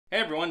Hey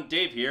everyone,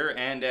 Dave here,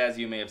 and as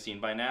you may have seen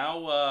by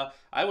now,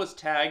 I was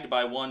tagged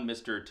by one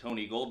Mr.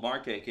 Tony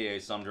Goldmark, aka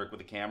Some Jerk with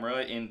a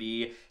Camera, in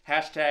the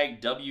hashtag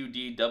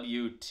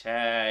WDW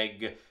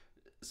tag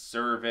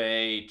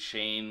survey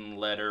chain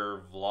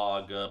letter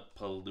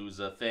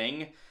vlogapalooza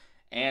thing.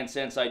 And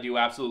since I do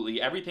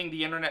absolutely everything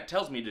the internet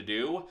tells me to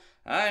do,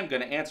 I'm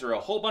going to answer a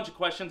whole bunch of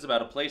questions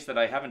about a place that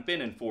I haven't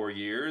been in 4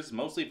 years,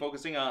 mostly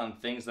focusing on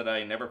things that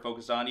I never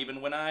focused on even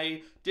when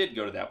I did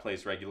go to that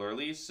place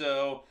regularly.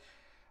 So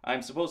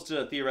I'm supposed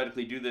to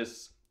theoretically do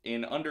this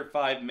in under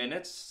 5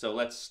 minutes, so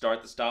let's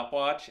start the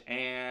stopwatch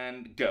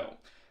and go.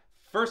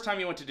 First time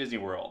you went to Disney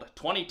World,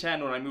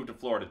 2010 when I moved to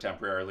Florida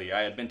temporarily.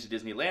 I had been to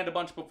Disneyland a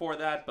bunch before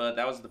that, but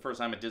that was the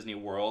first time at Disney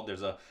World.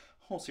 There's a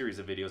whole series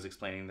of videos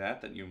explaining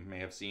that you may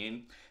have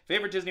seen.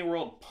 Favorite Disney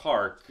World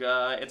park?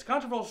 It's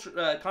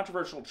a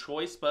controversial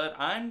choice, but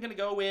I'm going to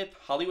go with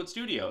Hollywood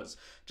Studios,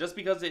 just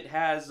because it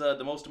has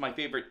the most of my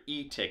favorite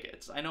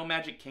e-tickets. I know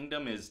Magic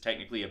Kingdom is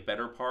technically a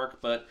better park,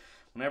 but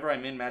whenever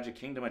I'm in Magic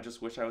Kingdom, I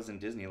just wish I was in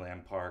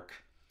Disneyland Park.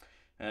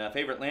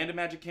 Favorite land in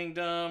Magic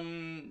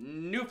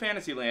Kingdom? New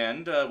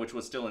Fantasyland, which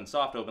was still in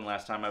soft open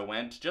last time I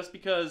went, just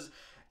because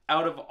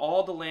out of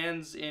all the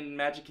lands in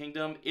Magic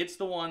Kingdom, it's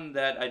the one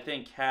that I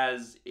think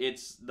has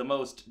the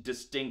most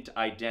distinct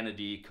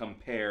identity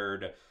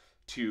compared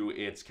to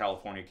its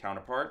California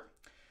counterpart.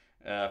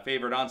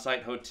 Favorite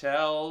on-site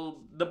hotel?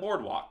 The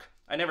Boardwalk.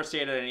 I never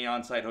stayed at any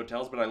on-site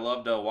hotels, but I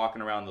loved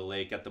walking around the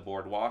lake at the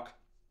Boardwalk.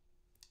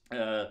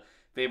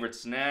 Favorite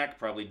snack,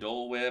 probably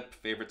Dole Whip.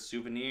 Favorite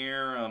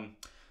souvenir,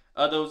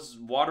 those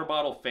water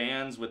bottle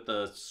fans with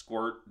the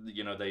squirt,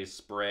 they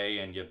spray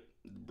and you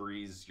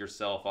breeze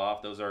yourself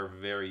off. Those are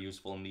very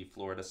useful in the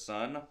Florida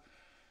sun.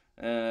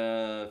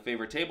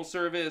 Favorite table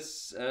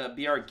service,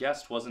 Be Our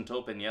Guest wasn't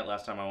open yet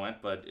last time I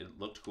went, but it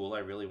looked cool. I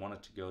really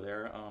wanted to go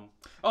there.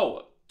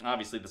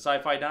 Obviously the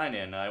Sci-Fi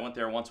Dine-In. I went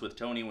there once with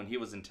Tony when he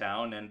was in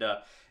town, and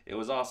it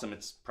was awesome.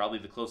 It's probably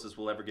the closest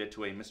we'll ever get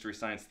to a Mystery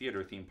Science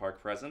Theater theme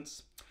park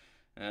presence.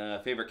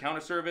 Favorite counter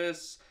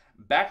service?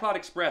 Backlot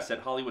Express at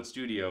Hollywood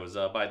Studios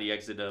by the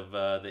exit of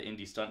the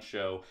Indie Stunt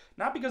Show.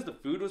 Not because the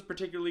food was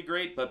particularly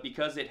great, but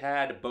because it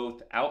had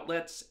both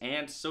outlets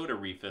and soda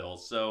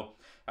refills. So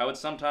I would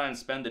sometimes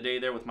spend the day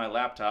there with my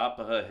laptop,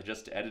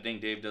 just editing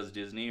Dave Does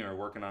Disney or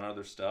working on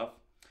other stuff.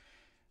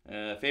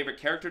 Favorite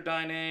character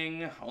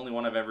dining? Only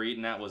one I've ever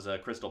eaten at was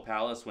Crystal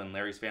Palace when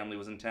Larry's family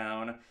was in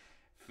town.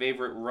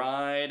 Favorite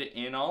ride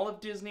in all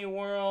of Disney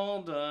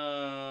World?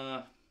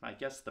 I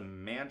guess the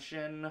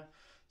Mansion,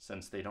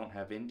 since they don't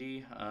have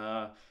Indy.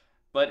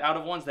 But out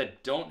of ones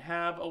that don't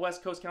have a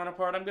West Coast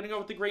counterpart, I'm going to go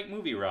with the Great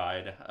Movie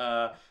Ride.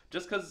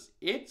 Just because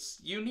it's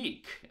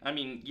unique. I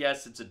mean,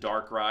 yes, it's a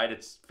dark ride.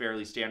 It's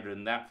fairly standard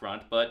in that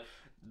front. But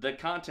the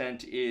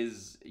content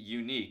is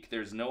unique.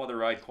 There's no other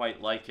ride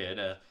quite like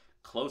it.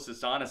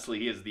 Closest,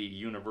 honestly, is the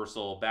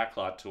Universal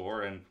Backlot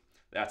Tour, and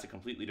that's a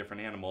completely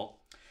different animal.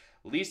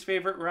 Least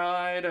favorite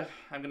ride?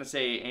 I'm going to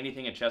say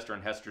anything at Chester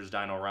and Hester's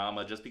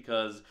Dino-Rama, just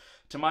because,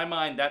 to my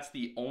mind, that's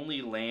the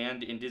only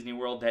land in Disney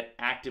World that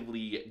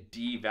actively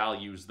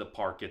devalues the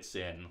park it's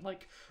in.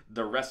 Like,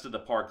 the rest of the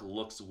park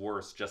looks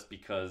worse just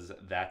because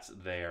that's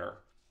there.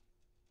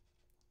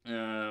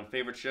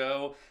 Favorite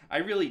show? I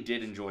really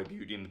did enjoy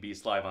Beauty and the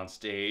Beast live on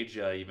stage,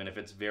 even if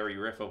it's very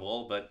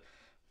riffable, but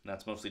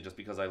that's mostly just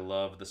because I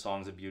love the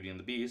songs of Beauty and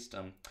the Beast.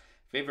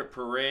 Favorite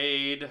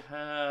parade?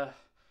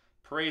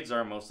 Parades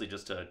are mostly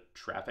just a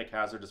traffic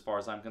hazard as far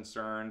as I'm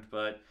concerned,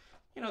 but,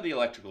 the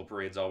electrical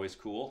parade's always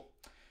cool.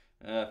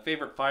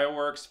 Favorite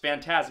fireworks?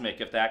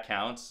 Fantasmic, if that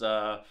counts.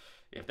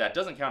 If that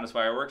doesn't count as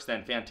fireworks,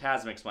 then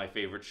Fantasmic's my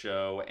favorite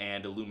show,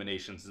 and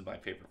Illuminations is my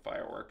favorite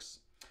fireworks.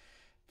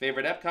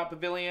 Favorite Epcot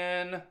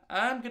Pavilion?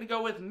 I'm going to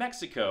go with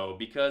Mexico,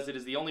 because it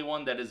is the only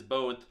one that is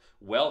both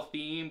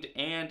well-themed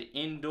and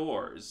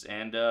indoors,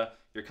 and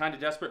you're kind of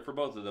desperate for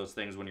both of those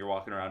things when you're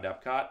walking around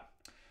Epcot.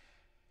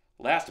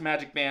 Last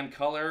Magic Band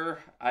color.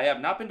 I have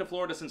not been to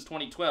Florida since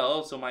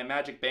 2012, so my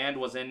Magic Band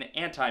was an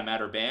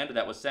antimatter band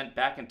that was sent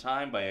back in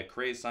time by a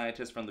crazed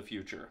scientist from the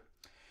future.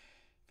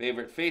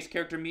 Favorite face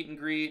character meet and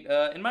greet.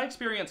 In my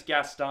experience,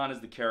 Gaston is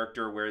the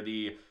character where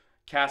the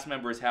cast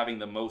member is having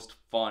the most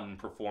fun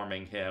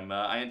performing him.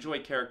 I enjoy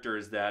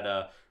characters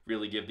that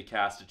really give the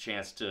cast a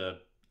chance to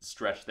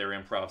stretch their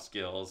improv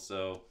skills,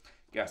 so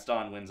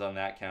Gaston wins on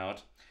that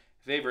count.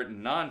 Favorite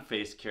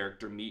non-face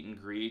character meet and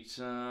greet.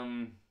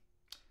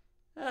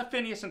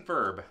 Phineas and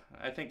Ferb.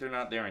 I think they're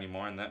not there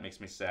anymore, and that makes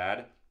me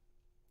sad.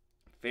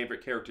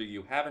 Favorite character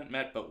you haven't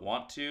met but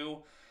want to?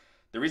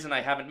 The reason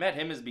I haven't met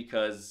him is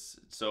because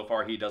so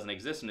far he doesn't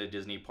exist in a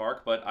Disney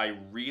park, but I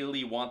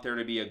really want there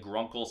to be a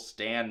Grunkle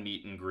Stan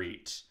meet and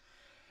greet.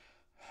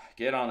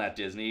 Get on that,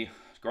 Disney.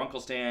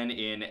 Grunkle Stan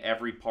in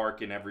every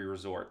park in every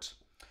resort.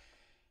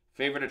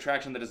 Favorite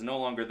attraction that is no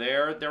longer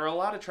there? There are a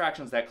lot of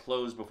attractions that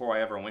closed before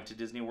I ever went to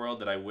Disney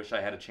World that I wish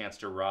I had a chance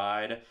to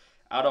ride.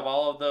 Out of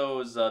all of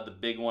those, the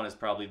big one is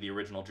probably the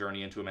original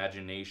Journey into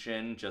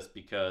Imagination, just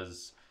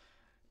because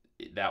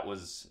that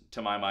was,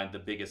 to my mind, the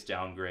biggest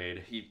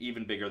downgrade,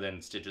 even bigger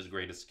than Stitch's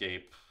Great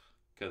Escape,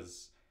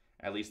 because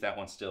at least that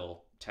one's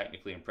still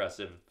technically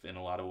impressive in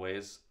a lot of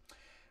ways.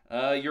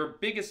 Your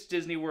best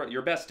Disney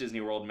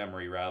World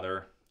memory,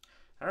 rather.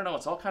 I don't know,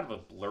 it's all kind of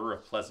a blur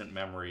of pleasant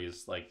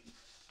memories. Like,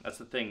 that's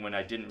the thing when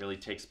I didn't really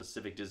take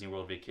specific Disney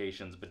World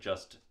vacations, but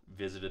just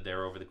visited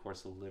there over the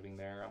course of living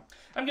there.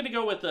 I'm going to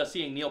go with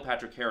seeing Neil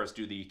Patrick Harris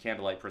do the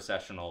candlelight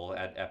processional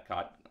at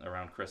Epcot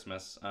around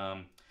Christmas.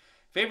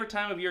 Favorite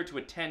time of year to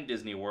attend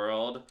Disney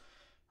World?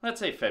 Let's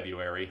say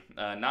February.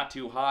 Not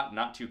too hot,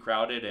 not too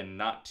crowded, and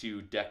not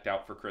too decked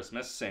out for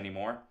Christmas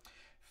anymore.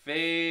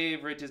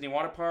 Favorite Disney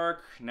Waterpark?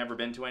 Never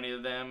been to any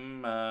of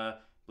them.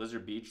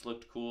 Blizzard Beach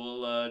looked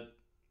cool.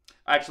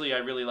 Actually, I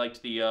really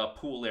liked the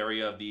pool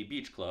area of the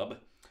beach club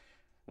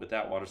with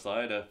that water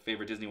slide.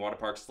 Favorite Disney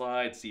Waterpark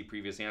slide? See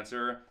previous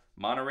answer.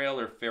 Monorail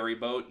or ferry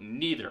boat?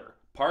 Neither.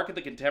 Park at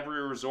the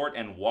Contemporary Resort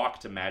and walk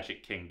to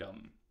Magic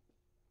Kingdom.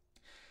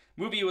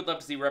 Movie you would love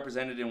to see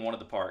represented in one of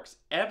the parks.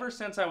 Ever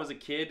since I was a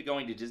kid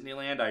going to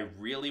Disneyland, I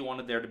really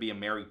wanted there to be a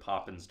Mary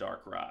Poppins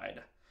dark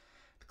ride.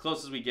 The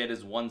closest we get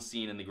is one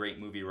scene in the Great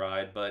Movie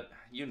Ride, but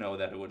you know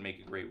that it would make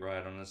a great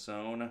ride on its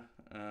own.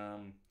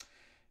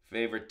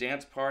 Favorite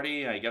dance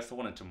party? I guess the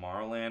one in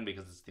Tomorrowland,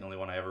 because it's the only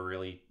one I ever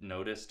really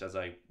noticed as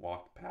I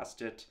walked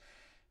past it.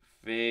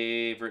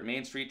 Favorite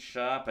Main Street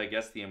shop? I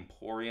guess the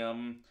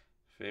Emporium.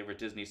 Favorite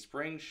Disney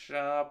Springs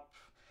shop?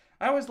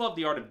 I always loved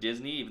the Art of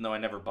Disney, even though I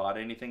never bought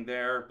anything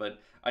there, but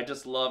I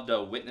just loved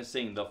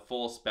witnessing the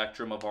full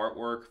spectrum of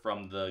artwork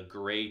from the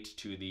Great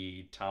to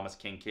the Thomas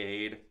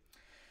Kinkade.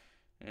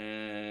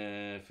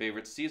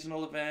 Favorite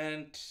seasonal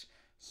event?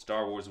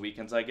 Star Wars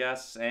weekends, I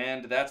guess.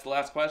 And that's the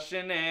last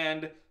question,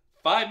 and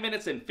 5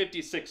 minutes and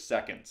 56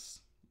 seconds.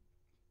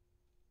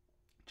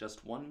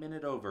 Just 1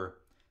 minute over.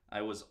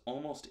 I was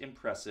almost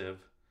impressive.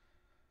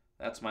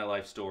 That's my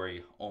life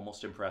story.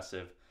 Almost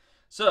impressive.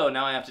 So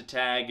now I have to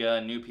tag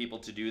new people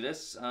to do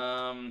this.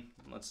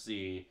 Let's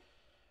see.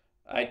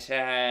 I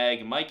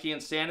tag Mikey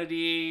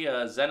Insanity,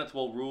 Zenith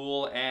Will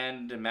Rule,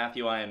 and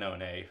Matthew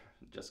Iannone.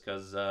 Just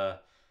because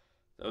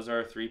those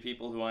are 3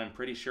 people who I'm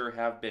pretty sure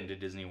have been to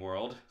Disney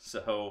World.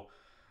 So,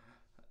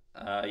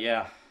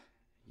 yeah,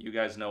 you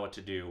guys know what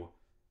to do.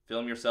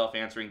 Film yourself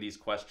answering these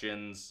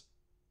questions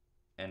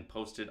and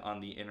post it on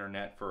the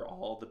internet for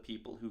all the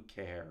people who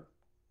care.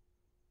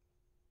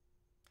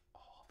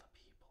 All the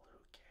people who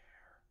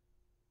care.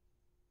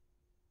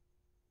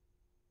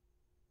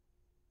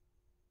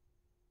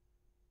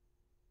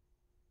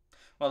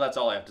 Well, that's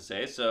all I have to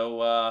say.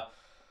 So,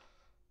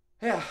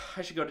 yeah,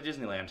 I should go to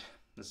Disneyland.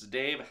 This is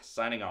Dave,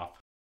 signing off.